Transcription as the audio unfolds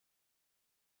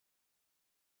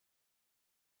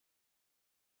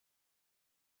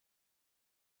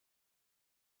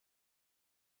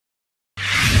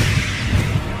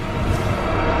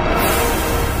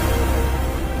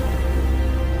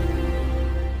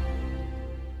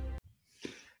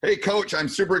Hey, Coach, I'm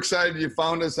super excited you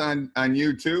found us on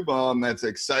YouTube. That's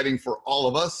exciting for all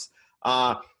of us.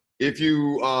 If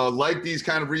you like these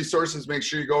kind of resources, make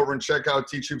sure you go over and check out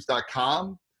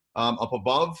teachhoops.com up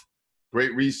above.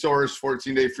 Great resource,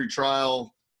 14-day free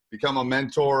trial, become a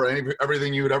mentor,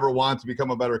 everything you would ever want to become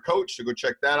a better coach. So go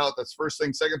check that out. That's first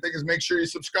thing. Second thing is make sure you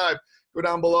subscribe. Go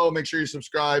down below, make sure you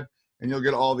subscribe, and you'll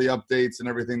get all the updates and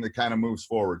everything that kind of moves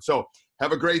forward. So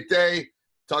have a great day.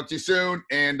 Talk to you soon.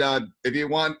 And if you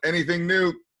want anything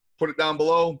new, put it down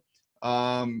below.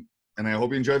 And I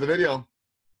hope you enjoy the video.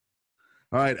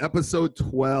 All right, episode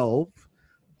 12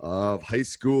 of High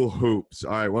School Hoops.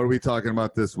 All right, what are we talking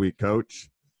about this week, Coach?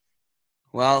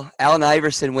 Well, Allen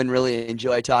Iverson wouldn't really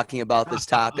enjoy talking about this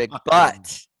topic,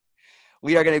 but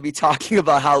we are going to be talking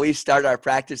about how we start our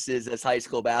practices as high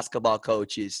school basketball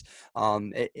coaches.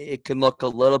 It can look a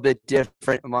little bit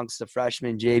different amongst the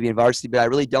freshmen, JV, and varsity, but I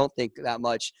really don't think that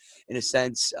much in a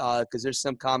sense because there's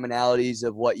some commonalities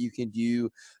of what you can do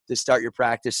to start your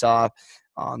practice off.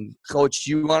 Coach,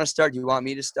 do you want to start? Do you want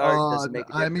me to start? Does it make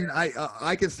a difference?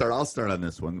 I can start. I'll start on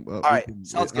this one. All right,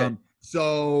 sounds good.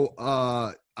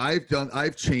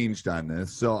 I've changed on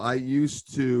this. So I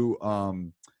used to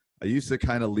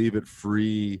kind of leave it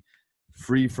free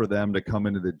for them to come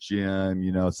into the gym.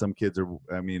 You know, some kids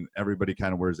everybody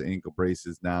kind of wears ankle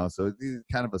braces now. So it's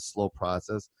kind of a slow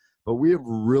process, but we have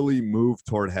really moved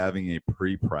toward having a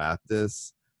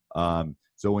pre-practice.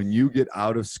 So when you get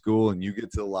out of school and you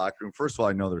get to the locker room, first of all,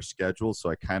 I know their schedule,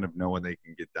 so I kind of know when they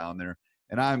can get down there.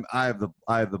 And I have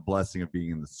the blessing of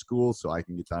being in the school, so I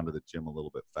can get down to the gym a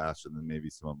little bit faster than maybe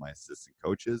some of my assistant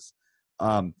coaches.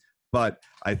 But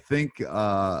I think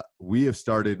we have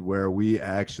started where we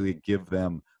actually give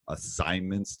them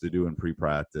assignments to do in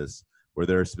pre-practice, where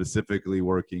they're specifically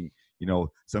working. You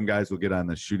know, some guys will get on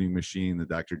the shooting machine, the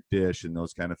Dr. Dish, and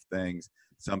those kind of things.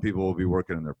 Some people will be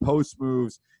working on their post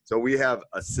moves. So we have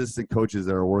assistant coaches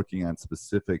that are working on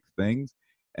specific things.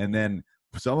 And then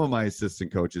some of my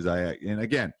assistant coaches, and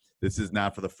again, this is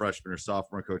not for the freshman or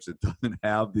sophomore coach that doesn't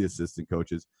have the assistant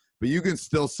coaches, but you can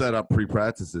still set up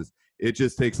pre-practices. It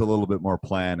just takes a little bit more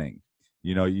planning.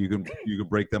 You know, you can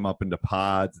break them up into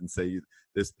pods and say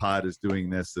this pod is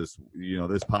doing this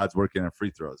pod's working on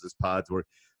free throws. This pod's work.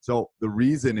 So the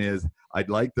reason is I'd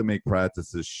like to make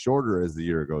practices shorter as the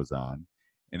year goes on.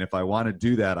 And if I want to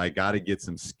do that, I got to get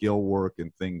some skill work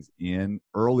and things in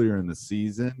earlier in the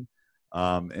season.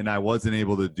 And I wasn't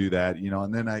able to do that, you know,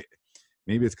 and then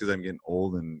maybe it's because I'm getting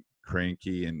old and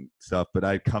cranky and stuff, but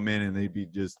I'd come in and they'd be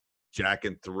just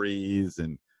jacking threes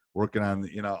and working on,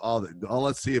 you know,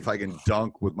 let's see if I can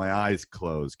dunk with my eyes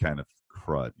closed kind of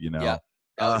crud, you know? Yeah,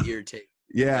 that would irritate.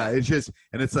 Yeah, it's just,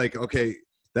 and it's like, okay,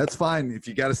 that's fine. If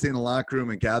you got to stay in the locker room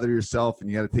and gather yourself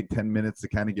and you got to take 10 minutes to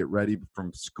kind of get ready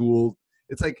from school.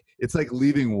 It's like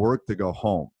leaving work to go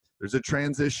home. There's a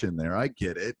transition there. I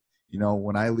get it. You know,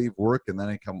 when I leave work and then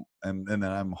I come and then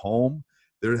I'm home,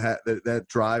 that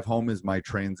drive home is my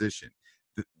transition.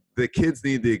 The kids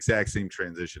need the exact same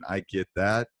transition. I get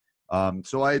that.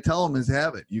 So I tell them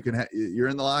have it. You're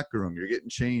in the locker room. You're getting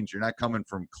changed. You're not coming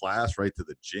from class right to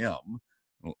the gym.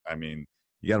 I mean,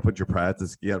 you got to put your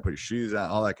practice, you got to put your shoes on,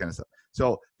 all that kind of stuff.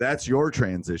 So that's your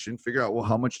transition. Figure out, well,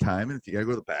 how much time, and if you got to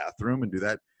go to the bathroom and do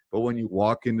that. But when you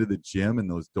walk into the gym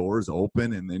and those doors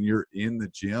open and then you're in the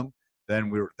gym, then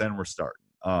we're starting.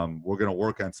 We're going to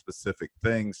work on specific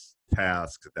things,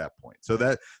 tasks at that point. So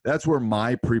that's where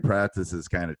my pre-practice has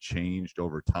kind of changed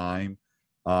over time.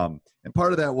 And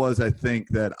part of that was, I think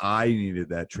that I needed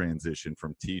that transition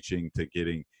from teaching to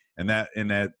getting, and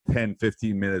that 10,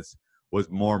 15 minutes was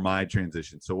more my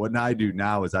transition. So what I do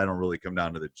now is I don't really come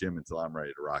down to the gym until I'm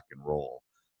ready to rock and roll.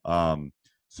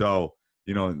 So,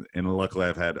 you know, and luckily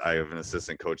I have an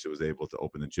assistant coach that was able to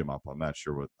open the gym up. I'm not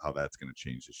sure how that's going to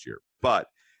change this year. But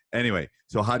anyway,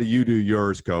 so how do you do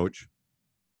yours, Coach?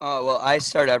 Well, I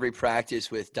start every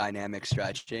practice with dynamic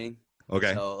stretching.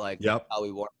 Okay. So yep. How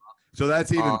we warm up. So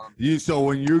that's even so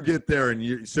when you get there and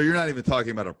you're not even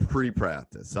talking about a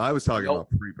pre-practice. So I was talking about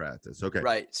pre-practice. Okay.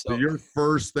 Right. So your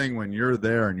first thing when you're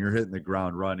there and you're hitting the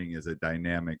ground running is a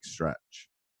dynamic stretch.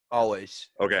 Always.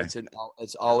 Okay.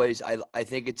 It's always. I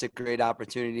think it's a great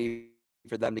opportunity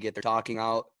for them to get their talking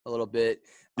out a little bit,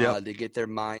 to get their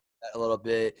mind a little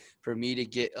bit. For me to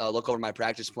get look over my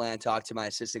practice plan, talk to my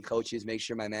assistant coaches, make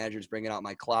sure my manager's bringing out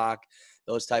my clock,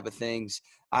 those type of things.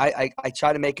 I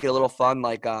try to make it a little fun.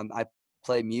 Like I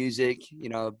play music, you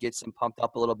know, get some pumped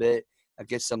up a little bit. I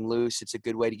get some loose. It's a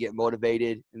good way to get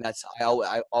motivated, and that's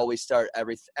I always start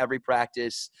every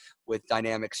practice with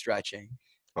dynamic stretching.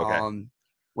 Okay.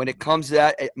 When it comes to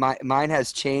that, mine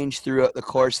has changed throughout the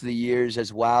course of the years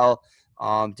as well,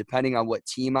 depending on what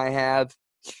team I have.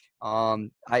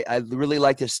 I really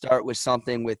like to start with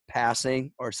something with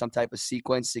passing or some type of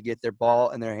sequence to get their ball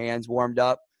and their hands warmed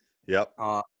up. Yep.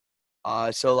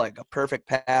 So like a perfect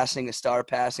passing, a star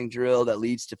passing drill that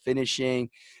leads to finishing,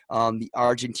 the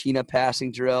Argentina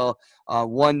passing drill.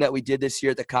 One that we did this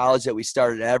year at the college that we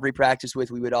started every practice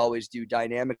with, we would always do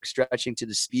dynamic stretching to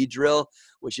the speed drill,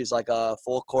 which is like a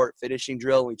full court finishing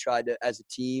drill. We tried to, as a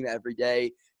team every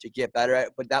day, to get better at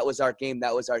it. But that was our game.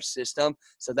 That was our system.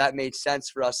 So that made sense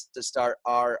for us to start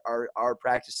our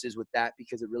practices with that,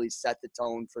 because it really set the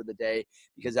tone for the day,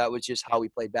 because that was just how we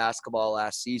played basketball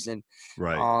last season.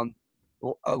 Right.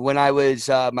 When I was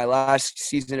my last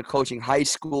season of coaching high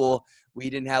school, we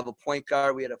didn't have a point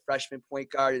guard. We had a freshman point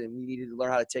guard, and we needed to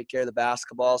learn how to take care of the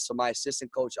basketball. So my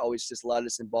assistant coach always just led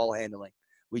us in ball handling.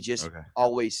 We just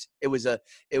always it was a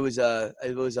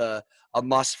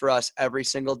must for us every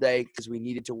single day, because we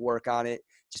needed to work on it,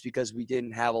 just because we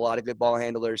didn't have a lot of good ball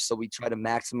handlers. So we try to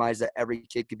maximize that every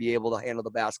kid could be able to handle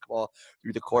the basketball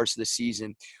through the course of the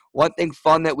season. One thing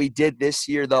fun that we did this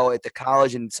year, though, at the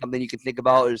college, and something you can think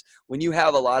about, is when you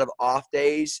have a lot of off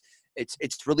days,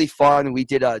 it's really fun. We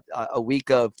did a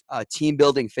week of team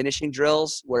building finishing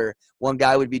drills, where one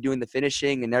guy would be doing the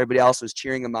finishing and everybody else was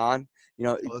cheering him on.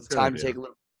 It's time to take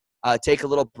a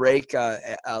little break,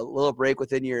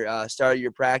 within your start of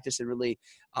your practice, and really,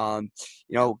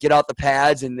 get out the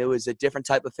pads. And there was a different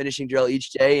type of finishing drill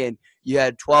each day, and you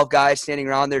had 12 guys standing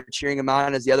around there cheering him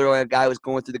on as the other guy was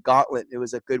going through the gauntlet. It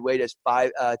was a good way to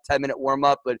 10-minute warm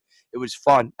up, but it was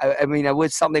fun. I mean, it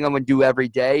was something I'm going to do every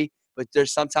day, but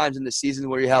there's sometimes in the season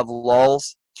where you have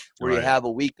lulls, where you have a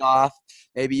week off.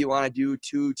 Maybe you want to do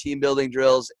 2 team building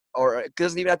drills, or it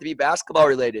doesn't even have to be basketball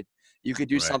related. You could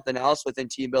do something else within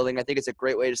team building. I think it's a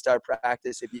great way to start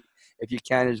practice if you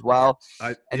can as well.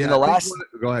 Go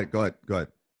ahead. The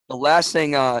last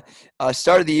thing,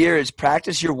 start of the year, is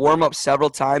practice your warm up several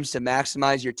times to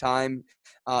maximize your time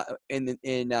in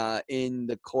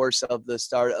the course of the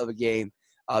start of a game.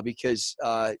 Because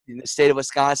in the state of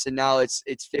Wisconsin now, it's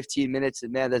 15 minutes,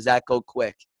 and man, does that go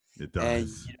quick. It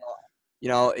does.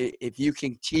 And if you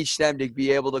can teach them to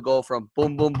be able to go from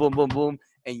boom, boom, boom, boom, boom,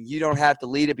 and you don't have to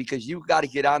lead it, because you got to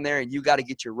get on there and you got to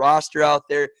get your roster out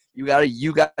there. You got to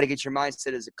get your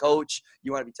mindset as a coach.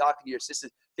 You want to be talking to your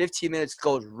assistant. 15 minutes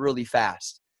goes really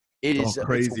fast. It is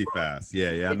crazy fast.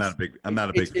 Yeah. I'm not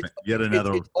a big fan. Yet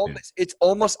another. It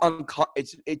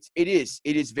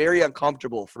is very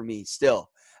uncomfortable for me still.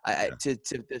 To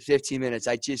 15 minutes.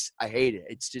 I hate it.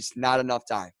 It's just not enough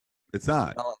time. It's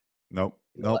not. Nope.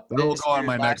 That'll go on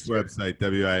my next website,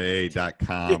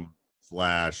 WIA.com/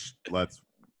 let's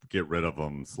get rid of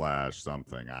them /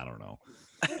 something. I don't know.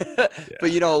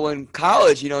 But when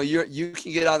college, you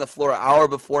can get on the floor an hour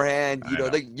beforehand.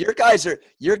 Your guys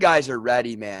are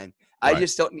ready, man. Right. I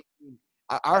just don't.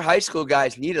 Our high school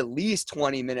guys need at least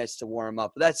 20 minutes to warm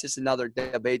up. But that's just another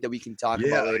debate that we can talk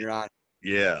about later on.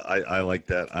 Yeah, I like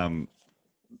that.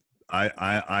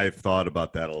 I've thought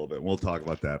about that a little bit. We'll talk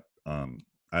about that.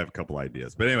 I have a couple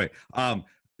ideas, but anyway.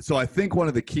 So I think one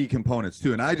of the key components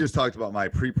too, and I just talked about my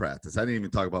pre-practice. I didn't even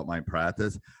talk about my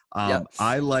practice.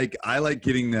 I like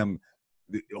getting them.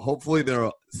 Hopefully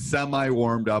they're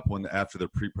semi-warmed up after their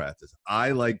pre-practice. I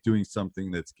like doing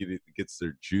something that gets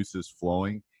their juices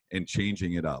flowing and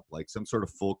changing it up, like some sort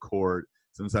of full court,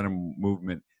 some sort of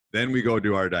movement. Then we go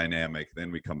do our dynamic.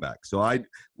 Then we come back. So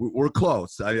we're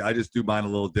close. I just do mine a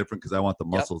little different because I want the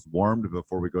muscles warmed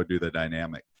before we go do the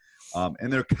dynamic.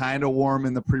 And they're kind of warm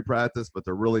in the pre-practice, but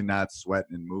they're really not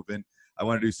sweating and moving. I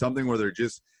want to do something where they're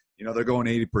just, they're going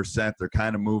 80%. They're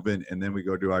kind of moving, and then we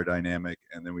go do our dynamic,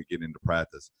 and then we get into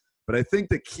practice. But I think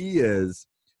the key is,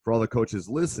 for all the coaches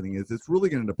listening, is it's really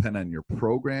going to depend on your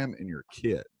program and your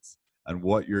kids on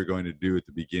what you're going to do at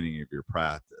the beginning of your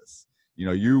practice.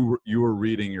 You were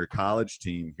reading your college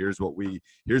team. Here's what we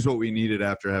needed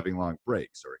after having long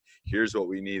breaks, or here's what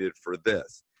we needed for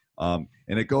this. And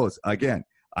it goes again.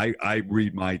 I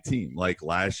read my team, like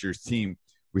last year's team.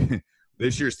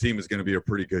 This year's team is going to be a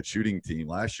pretty good shooting team.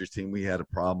 Last year's team, we had a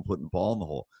problem putting the ball in the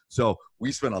hole. So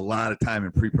we spent a lot of time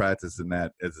in pre-practice in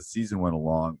that as the season went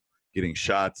along, getting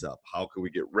shots up. How can we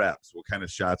get reps? What kind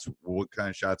of shots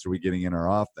are we getting in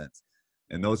our offense?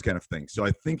 And those kind of things. So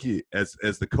I think as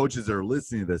the coaches that are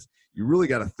listening to this, you really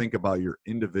got to think about your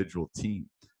individual team.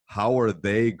 How are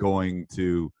they going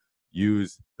to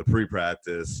use the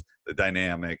pre-practice, the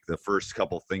dynamic, the first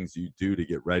couple things you do to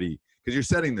get ready? Because you're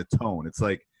setting the tone. It's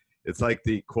like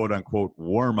the quote unquote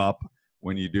warm up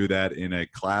when you do that in a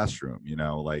classroom.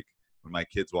 Like when my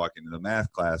kids walk into the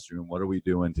math classroom, what are we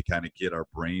doing to kind of get our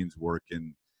brains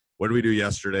working what did we do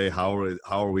yesterday? How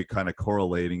are we kind of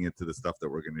correlating it to the stuff that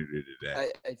we're going to do today?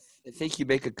 I think you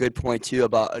make a good point too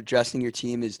about addressing your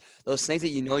team is those things that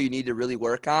you know you need to really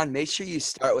work on. Make sure you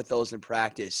start with those in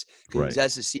practice because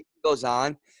as the season goes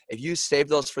on, if you save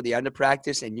those for the end of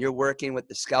practice and you're working with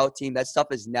the scout team, that stuff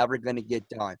is never going to get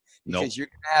done because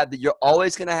you're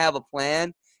always going to have a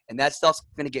plan, and that stuff's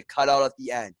going to get cut out at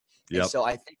the end. And so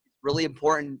I think it's really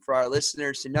important for our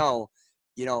listeners to know,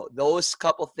 those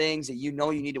couple things that you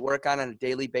need to work on a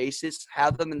daily basis,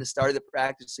 have them in the start of the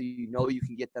practice so you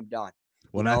can get them done.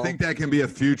 Well, I think that can be a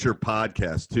future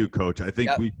podcast too, Coach. I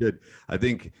think we should. I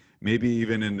think maybe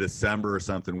even in December or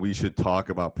something, we should talk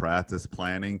about practice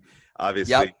planning.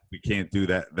 Obviously, we can't do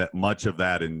that much of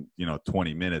that in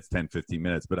 20 minutes, 10, 15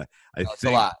 minutes. But I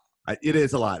think a lot. It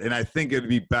is a lot, and I think it'd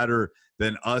be better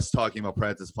than us talking about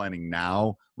practice planning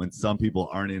now when some people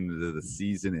aren't into the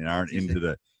season and aren't into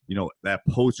the that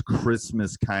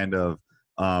post-Christmas kind of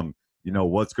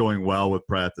what's going well with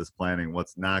practice planning,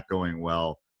 what's not going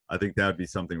well. I think that would be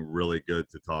something really good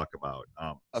to talk about.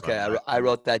 Okay, I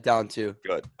wrote that down too.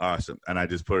 Good, awesome, and I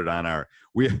just put it on our.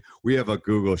 We have a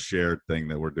Google shared thing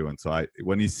that we're doing. So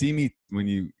when you see me, when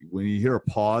you hear a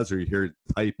pause or you hear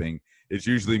typing, it's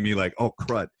usually me like, oh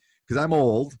crud, because I'm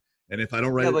old. And if I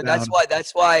don't write it down,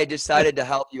 that's why I decided to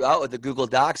help you out with the Google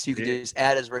Docs. You can just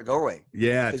add as we're going.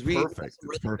 Yeah, it's perfect.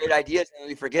 It's great ideas, and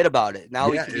we forget about it. Now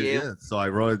we can be able. So I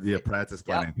wrote the practice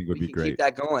plan. I think would be great. Keep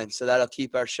that going, so that'll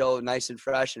keep our show nice and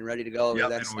fresh and ready to go. Yeah,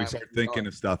 and we start thinking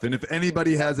of stuff. And if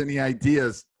anybody has any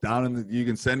ideas, you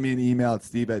can send me an email at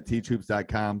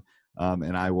steve@teachhoops.com,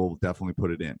 and I will definitely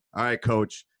put it in. All right,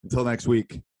 Coach. Until next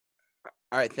week.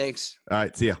 All right, thanks. All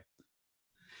right, see ya.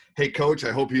 Hey, Coach,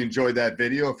 I hope you enjoyed that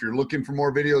video. If you're looking for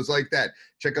more videos like that,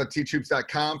 check out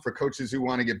teachhoops.com for coaches who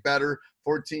want to get better.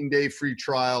 14-day free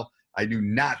trial. I do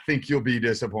not think you'll be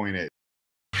disappointed.